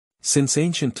Since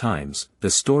ancient times,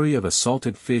 the story of a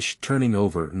salted fish turning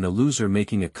over and a loser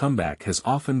making a comeback has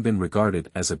often been regarded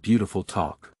as a beautiful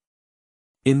talk.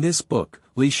 In this book,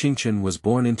 Xingchen was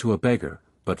born into a beggar,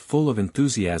 but full of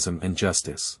enthusiasm and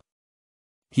justice.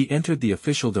 He entered the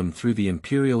officialdom through the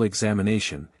imperial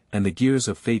examination, and the gears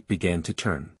of fate began to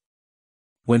turn.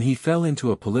 When he fell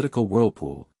into a political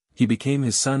whirlpool, he became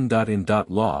his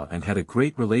son-in-law and had a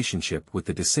great relationship with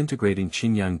the disintegrating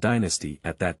Qingyang Dynasty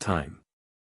at that time.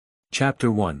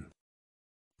 Chapter 1.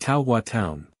 Taohua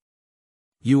Town.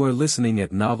 You are listening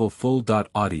at Novel Full.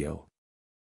 Audio.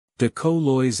 De Co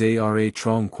Lois Ara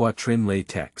Trong Quatrin Lay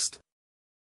Text.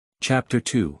 Chapter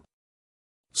 2.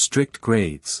 Strict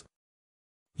Grades.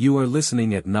 You are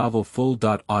listening at Novel Full.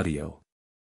 Audio.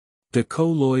 De Co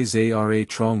Lois Ara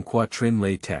Trong Quatrin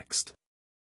Lay Text.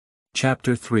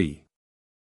 Chapter 3.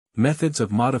 Methods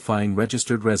of Modifying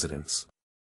Registered Residence.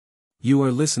 You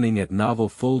are listening at Novel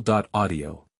Full.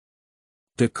 Audio.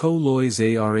 De Co Lois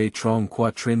Ara Trong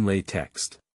Quatrin Lay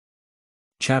Text.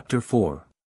 Chapter 4.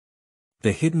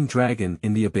 The Hidden Dragon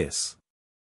in the Abyss.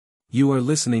 You are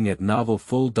listening at Novel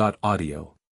Full.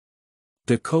 Audio.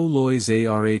 De Co Lois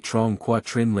Ara Trong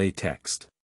Quatrin Lay Text.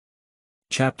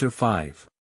 Chapter 5.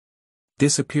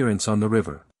 Disappearance on the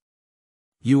River.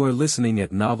 You are listening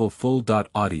at Novel Full.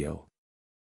 Audio.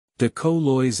 De Co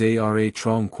Lois Ara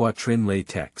Trong Quatrin Lay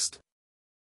Text.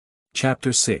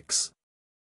 Chapter 6.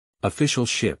 Official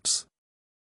Ships.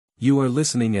 You are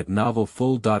listening at Novel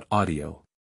Full. Audio.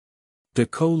 De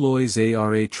Co Lois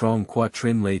Ara Trong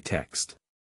Quatrin Lay Text.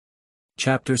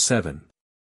 Chapter 7.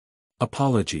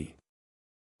 Apology.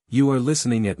 You are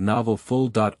listening at Novel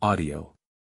Full. Audio.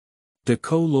 De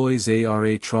Co Lois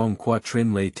Ara Trong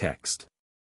Quatrin Lay Text.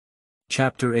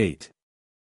 Chapter 8.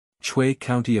 Chui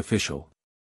County Official.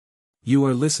 You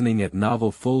are listening at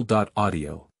Novel Full.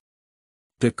 Audio.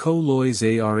 De Co Lois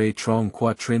Ara Trong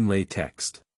Quatrin Lay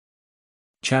Text.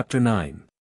 Chapter 9.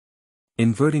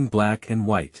 Inverting Black and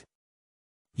White.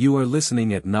 You are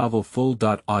listening at Novel Full.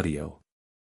 Audio.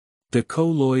 De Co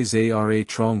Lois Ara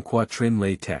Trong Quatrin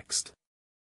Lay Text.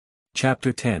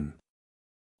 Chapter 10.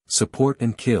 Support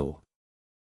and Kill.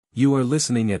 You are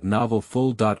listening at Novel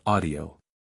Full. Audio.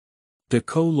 De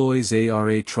Co Lois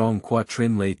Ara Trong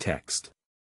Quatrin Lay Text.